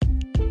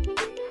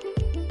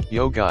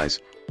Yo guys,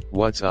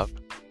 what's up?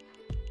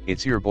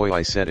 It's your boy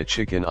I Set a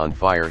Chicken on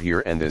Fire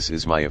here, and this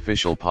is my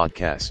official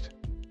podcast.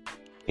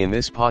 In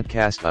this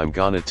podcast I'm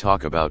gonna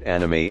talk about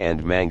anime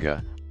and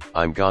manga.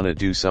 I'm gonna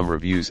do some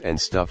reviews and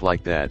stuff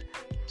like that,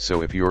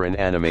 so if you're an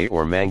anime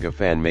or manga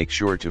fan, make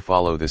sure to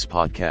follow this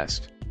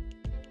podcast.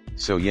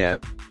 So yeah,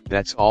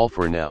 that's all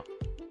for now.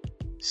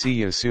 See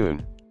you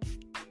soon.